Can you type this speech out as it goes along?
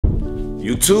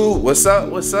YouTube, what's up?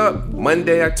 What's up?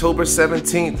 Monday, October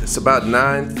 17th. It's about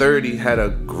 9:30. Had a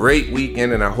great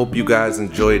weekend and I hope you guys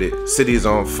enjoyed it. City is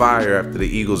on fire after the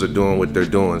Eagles are doing what they're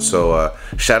doing. So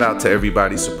shout out to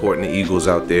everybody supporting the Eagles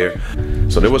out there.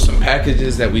 So there were some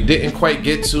packages that we didn't quite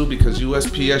get to because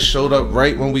USPS showed up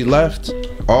right when we left.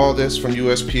 All this from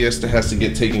USPS that has to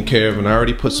get taken care of, and I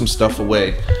already put some stuff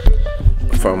away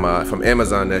from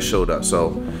Amazon that showed up. So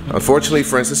unfortunately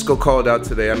Francisco called out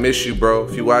today. I miss you, bro.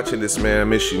 If you're watching this, man, I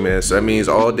miss you, man. So that means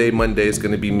all day Monday is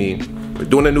gonna be me. We're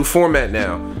doing a new format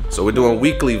now, so we're doing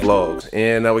weekly vlogs,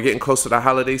 and we're getting close to the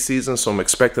holiday season, so I'm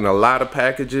expecting a lot of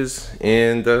packages,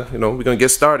 and you know, we're gonna get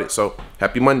started. So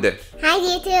happy Monday. Hi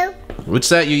YouTube. What's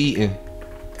that you eating?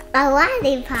 A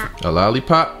lollipop. A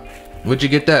lollipop? Where'd you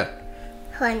get that?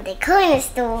 From the corner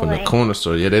store. From the corner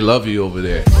store. Yeah, they love you over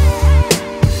there.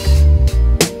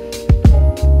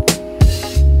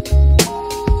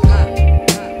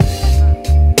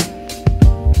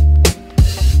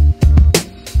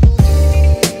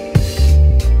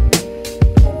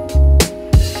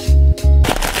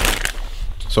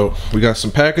 So we got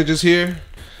some packages here,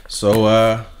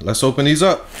 so let's open these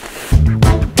up.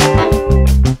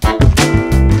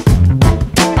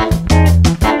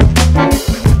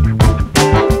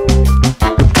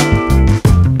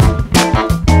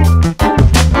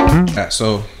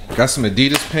 So got some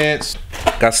Adidas pants,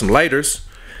 got some lighters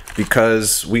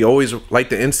because we always light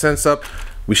the incense up.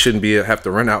 We shouldn't have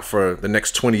to run out for the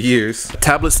next 20 years. A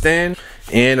tablet stand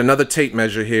and another tape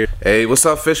measure here. Hey, what's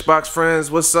up, Fishbox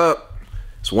friends? What's up?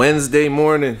 It's Wednesday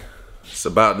morning. It's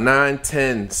about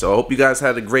 9:10. So I hope you guys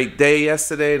had a great day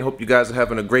yesterday and hope you guys are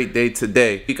having a great day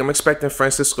today. I'm expecting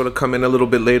Francisco to come in a little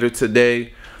bit later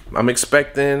today. I'm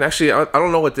expecting, actually, I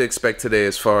don't know what to expect today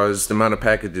as far as the amount of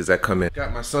packages that come in.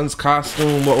 Got my son's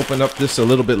costume. We'll open up this a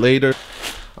little bit later.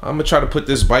 I'm gonna try to put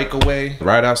this bike away.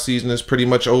 Ride out season is pretty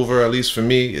much over, at least for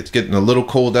me. It's getting a little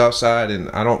cold outside and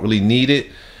I don't really need it.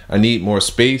 I need more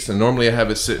space, and normally I have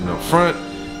it sitting up front.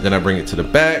 Then I bring it to the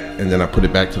back, and then I put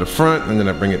it back to the front, and then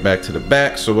I bring it back to the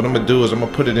back. So what I'm gonna do is I'm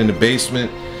gonna put it in the basement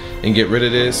and get rid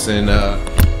of this, and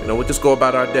you know, we'll just go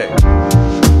about our day.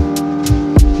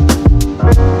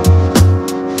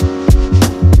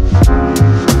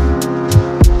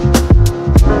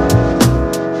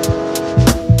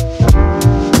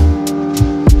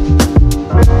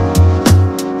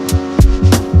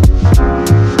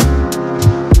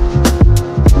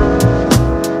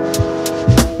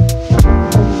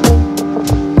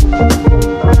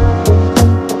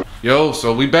 Yo,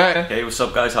 so we back. Hey, what's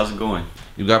up, guys? How's it going?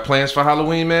 You got plans for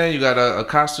Halloween, man? You got a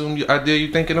costume idea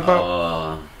you thinking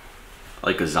about?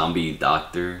 Like a zombie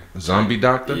doctor. A zombie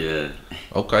doctor? Yeah.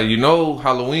 Okay, you know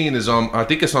Halloween is on, I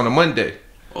think it's on a Monday.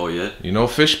 Oh yeah. You know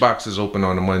Fishbox is open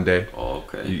on a Monday. Oh,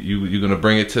 okay. You gonna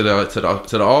bring it to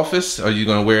the office, or you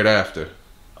gonna wear it after?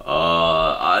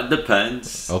 It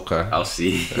depends. Okay. I'll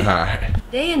see. Alright.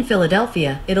 Today in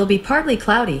Philadelphia, it'll be partly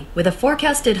cloudy with a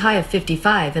forecasted high of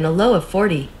 55 and a low of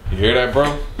 40. You hear that,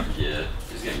 bro? Yeah,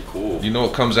 it's getting cool. You know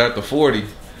it comes after 40,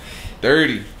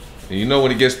 30. And you know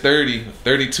when it gets 30,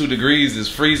 32 degrees is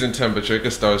freezing temperature. It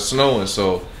can start snowing,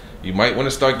 so you might want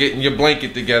to start getting your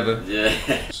blanket together. Yeah.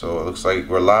 So it looks like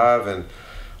we're live, and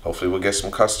hopefully we'll get some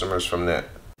customers from that.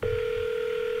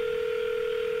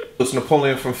 It's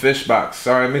Napoleon from Fishbox.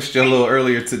 Sorry I missed you a little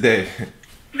earlier today.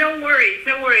 No worries,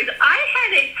 no worries. I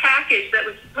had a package that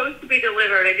was supposed to be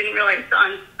delivered, I didn't realize,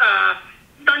 on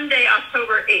Sunday,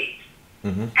 October 8th.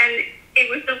 And it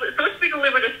was supposed to be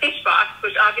delivered to Fishbox,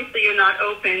 which obviously you're not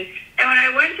open. And when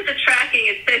I went to the tracking,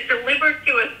 it said delivered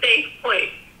to a safe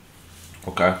place.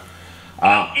 Okay.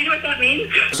 Do you know what that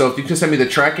means? So if you can send me the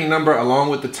tracking number along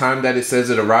with the time that it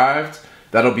says it arrived,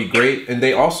 that'll be great. And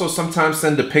they also sometimes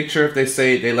send a picture if they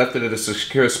say they left it at a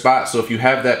secure spot. So if you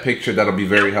have that picture, that'll be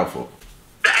very helpful.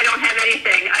 I don't have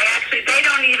anything.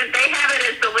 They have it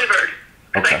as delivered.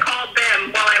 Because I called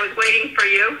them while I was waiting for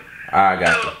you. I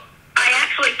got you. So I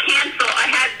actually canceled. I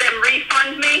had them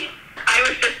refund me. I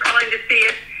was just calling to see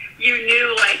if you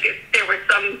knew, like, if there was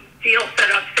some deal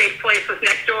set up, safe place was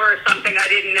next door or something. I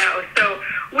didn't know. So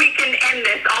we can end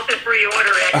this. I'll just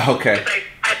reorder it. Okay.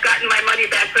 I've gotten my money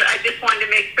back, but I just wanted to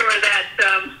make sure that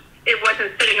it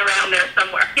wasn't sitting around there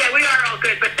somewhere. Yeah, we are all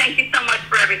good, but thank you so much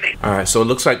for everything. All right, so it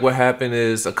looks like what happened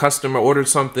is a customer ordered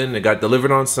something, it got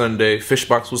delivered on Sunday,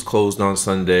 Fishbox was closed on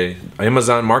Sunday,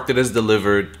 Amazon marked it as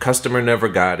delivered, customer never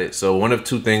got it, so one of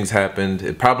two things happened.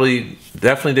 It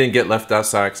definitely didn't get left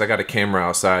outside, because I got a camera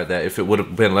outside that if it would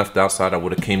have been left outside, I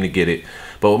would have came to get it.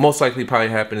 But what most likely probably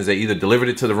happened is they either delivered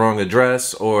it to the wrong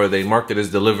address, or they marked it as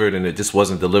delivered and it just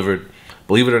wasn't delivered.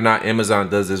 Believe it or not, Amazon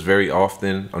does this very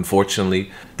often,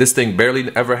 unfortunately. This thing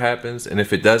barely ever happens, and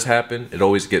if it does happen, it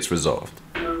always gets resolved.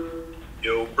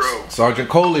 Yo, bro. Sergeant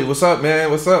Coley, what's up,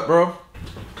 man? What's up, bro?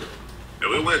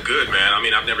 Yo, it went good, man. I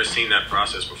mean, I've never seen that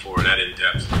process before, that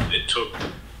in-depth. It took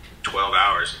 12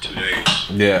 hours, 2 days.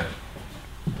 Yeah.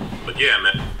 But yeah,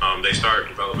 man, they started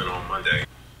development on Monday.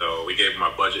 So we gave them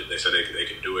our budget. They said they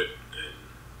could do it.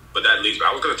 But that leads me.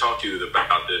 I was going to talk to you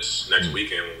about this next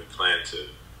weekend when we plan to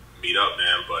meet up,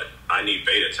 man. But I need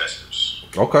beta testers.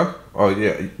 Okay. Oh,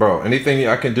 yeah, bro. Anything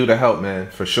I can do to help,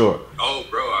 man, for sure. Oh,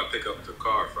 bro, I pick up the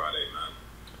car Friday, man.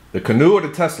 The canoe or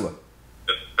the Tesla?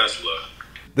 The Tesla.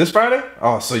 This Friday?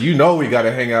 Oh, so you know we got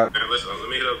to hang out. Man, listen, let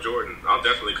me hit up Jordan. I'll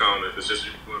definitely come if it's just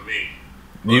you and me.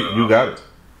 But, You got it.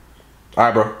 All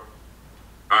right, bro. All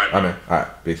right, bro. All right, man. All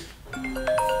right, peace.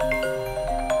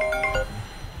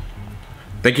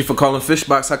 Thank you for calling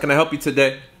Fishbox. How can I help you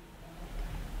today?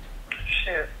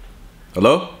 Shoot.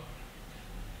 Hello?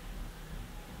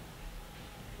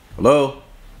 Hello?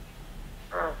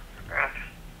 Oh, crap.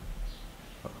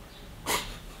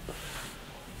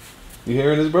 You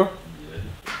hearing this, bro? I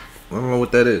don't know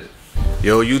what that is.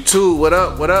 Yo, you too. What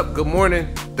up? What up? Good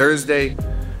morning. Thursday.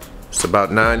 It's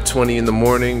about 9:20 in the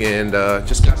morning, and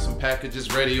just got some packages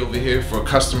ready over here for a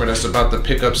customer that's about to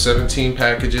pick up 17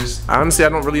 packages. Honestly, I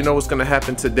don't really know what's gonna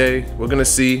happen today. We're gonna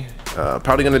see.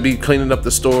 Probably gonna be cleaning up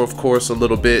the store, of course, a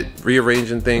little bit,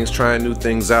 rearranging things, trying new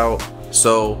things out.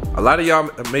 So a lot of y'all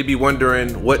may be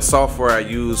wondering what software I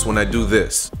use when I do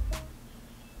this.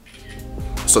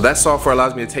 So that software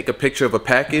allows me to take a picture of a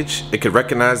package. It could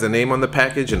recognize the name on the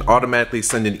package and automatically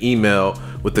send an email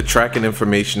with the tracking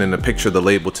information and a picture of the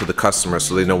label to the customer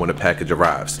so they know when the package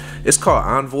arrives. It's called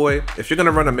Envoy. If you're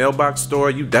gonna run a mailbox store,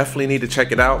 you definitely need to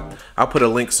check it out. I'll put a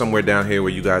link somewhere down here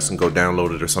where you guys can go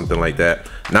download it or something like that.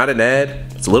 Not an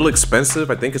ad. It's a little expensive.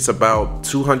 I think it's about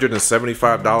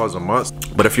 $275 a month.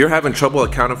 But if you're having trouble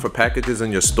accounting for packages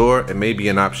in your store, it may be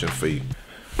an option for you.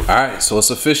 All right, so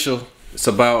it's official. It's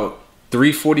about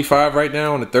 3:45 right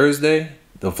now on a Thursday.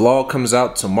 The vlog comes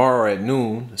out tomorrow at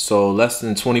noon, so less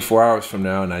than 24 hours from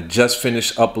now, and I just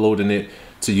finished uploading it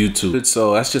to YouTube.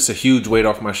 So that's just a huge weight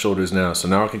off my shoulders now. So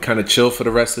now I can kind of chill for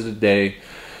the rest of the day.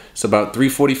 It's about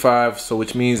 3:45, so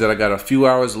which means that I got a few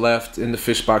hours left in the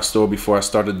Fishbox store before I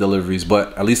start the deliveries,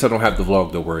 but at least I don't have the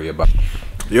vlog to worry about.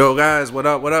 Yo guys, what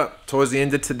up, what up? Towards the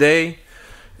end of today,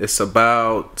 it's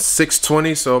about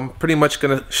 6:20, so I'm pretty much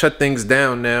gonna shut things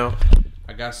down now.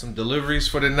 I got some deliveries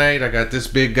for the night. I got this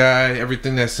big guy,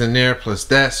 everything that's in there, plus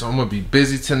that. So I'm gonna be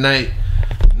busy tonight.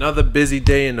 Another busy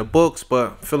day in the books,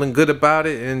 but feeling good about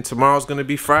it. And tomorrow's gonna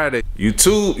be Friday. You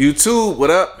too, what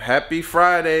up? Happy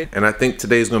Friday. And I think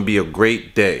today's gonna be a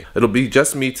great day. It'll be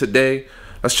just me today.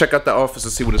 Let's check out the office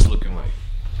and see what it's looking like.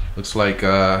 Looks like,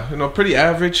 you know, pretty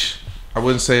average. I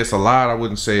wouldn't say it's a lot. I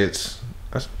wouldn't say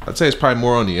I'd say it's probably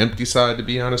more on the empty side, to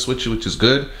be honest with you, which is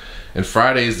good. And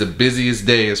Friday is the busiest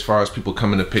day as far as people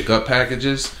coming to pick up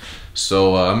packages.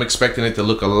 So I'm expecting it to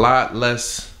look a lot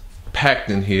less packed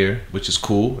in here, which is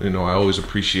cool. You know, I always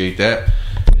appreciate that.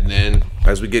 And then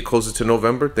as we get closer to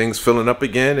November, things filling up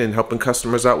again and helping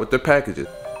customers out with their packages.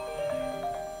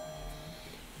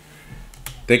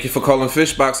 Thank you for calling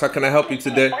Fishbox. How can I help you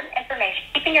today? Important information,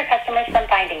 keeping your customers from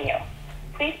finding you.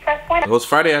 Please press 1. Well, it's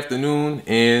Friday afternoon,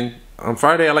 and on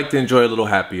Friday, I like to enjoy a little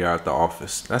happy hour at the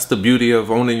office. That's the beauty of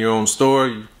owning your own store.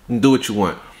 You can do what you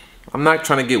want. I'm not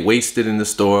trying to get wasted in the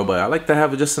store, but I like to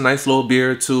have just a nice little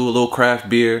beer or two, a little craft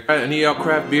beer. All right, any of y'all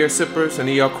craft beer sippers,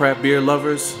 any of y'all craft beer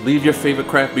lovers, leave your favorite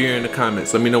craft beer in the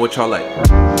comments. Let me know what y'all like.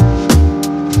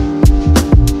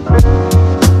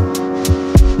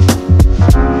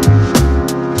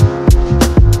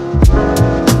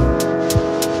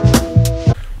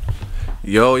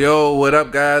 Yo, what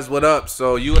up guys, what up?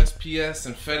 So USPS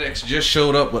and FedEx just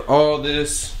showed up with all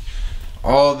this,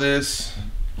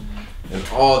 and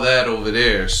all that over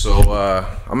there. So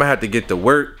I'm gonna have to get to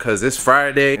work because it's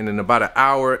Friday, and in about an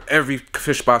hour, every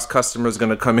Fishbox customer is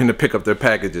gonna come in to pick up their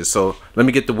packages. So let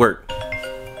me get to work.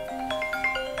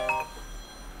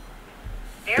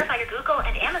 Verify your Google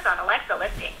and Amazon Alexa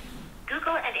listing.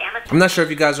 Google and Amazon. I'm not sure if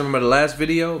you guys remember the last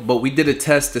video, but we did a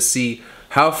test to see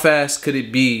how fast could it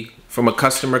be from a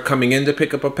customer coming in to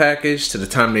pick up a package to the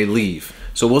time they leave.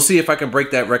 So we'll see if I can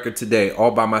break that record today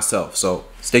all by myself. So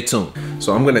stay tuned.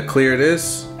 So I'm gonna clear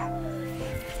this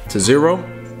to 0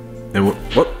 and we'll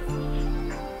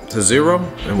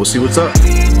see what's up.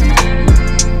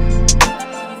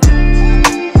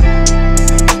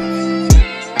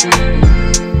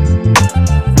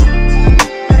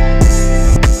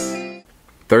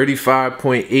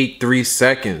 $35.83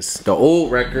 seconds. The old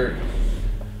record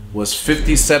was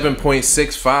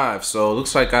 57.65. So it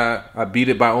looks like I beat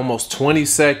it by almost 20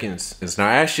 seconds. Now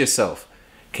ask yourself,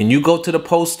 can you go to the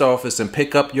post office and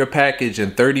pick up your package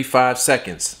in 35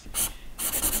 seconds?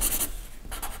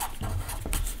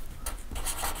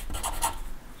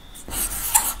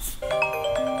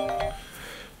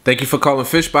 Thank you for calling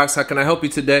Fishbox. How can I help you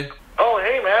today? Oh,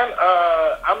 hey, man.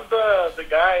 I'm the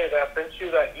guy that sent you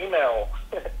that email.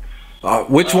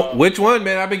 Which one,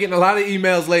 man? I've been getting a lot of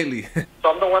emails lately.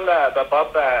 So I'm the one that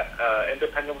bought that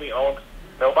independently owned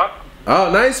mailbox.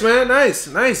 Oh, nice, man. Nice.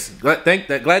 Glad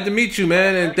to meet you,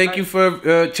 man, and thank you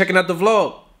for checking out the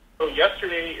vlog. So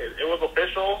yesterday, it was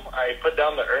official. I put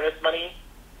down the earnest money.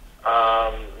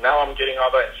 Now I'm getting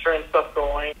all the insurance stuff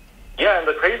going. Yeah, and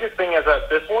the craziest thing is that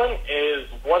this one is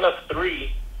one of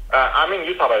three. I'm in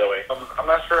Utah, by the way. I'm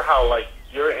not sure how, like,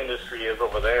 your industry is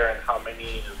over there and how many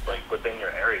is, like, within your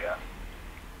area.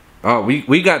 Oh,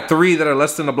 we got 3 that are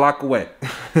less than a block away.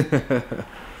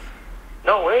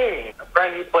 No way. A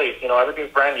brand new place, you know,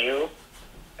 everything's brand new.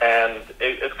 And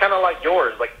it's kind of like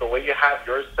yours, like the way you have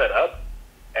yours set up.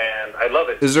 And I love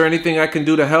it. Is there anything I can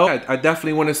do to help? I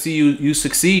definitely want to see you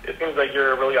succeed. It seems like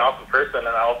you're a really awesome person. And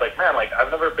I was like, man, like, I've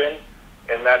never been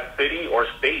in that city or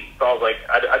state. So I was like,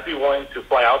 I'd be willing to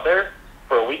fly out there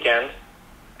for a weekend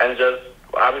and just,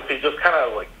 obviously, just kind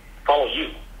of, like, follow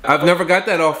you. I've never got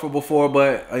that offer before,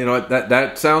 but you know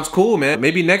that sounds cool, man.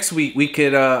 Maybe next week we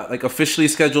could like officially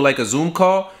schedule like a Zoom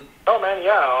call. Oh man,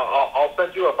 yeah, I'll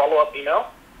send you a follow-up email.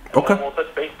 Okay. And we'll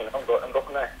touch base and go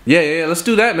from there. Yeah, let's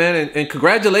do that, man. And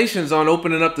congratulations on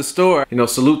opening up the store. You know,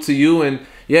 salute to you, and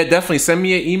yeah, definitely send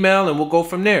me an email and we'll go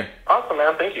from there. Awesome,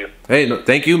 man. Thank you. Hey, no,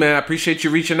 thank you, man. I appreciate you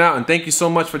reaching out, and thank you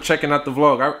so much for checking out the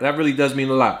vlog. That really does mean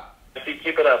a lot.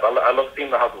 Keep it up. I love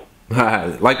seeing the hustle.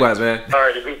 Likewise, man. All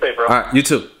right, be safe, bro. All right, you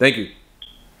too. Thank you.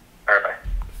 All right, bye.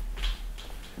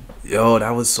 Yo, that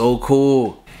was so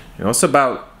cool. You know, it's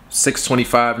about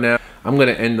 6:25 now. I'm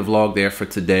gonna end the vlog there for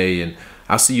today, and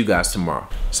I'll see you guys tomorrow.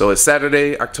 So it's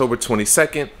Saturday, October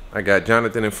 22nd. I got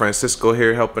Jonathan and Francisco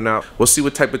here helping out. We'll see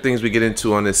what type of things we get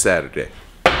into on this Saturday.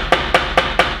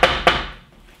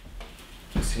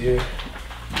 It's here.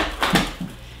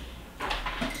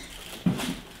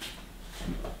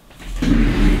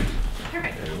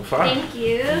 Thank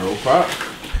you. No problem.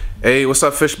 Hey, what's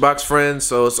up, Fishbox friends?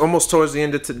 So it's almost towards the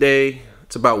end of today.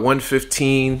 It's about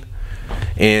 1:15,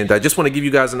 and I just want to give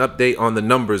you guys an update on the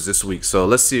numbers this week. So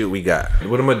let's see what we got.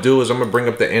 What I'm gonna do is I'm gonna bring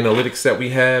up the analytics that we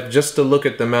have just to look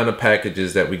at the amount of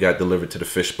packages that we got delivered to the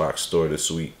Fishbox store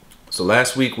this week. So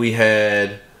last week we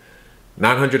had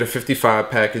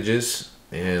 955 packages,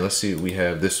 and let's see what we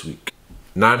have this week.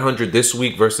 900 this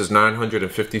week versus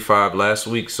 955 last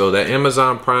week. So that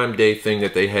Amazon Prime Day thing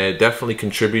that they had definitely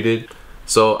contributed.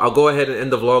 So I'll go ahead and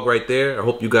end the vlog right there. I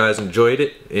hope you guys enjoyed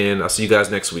it, and I'll see you guys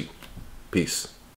next week. Peace.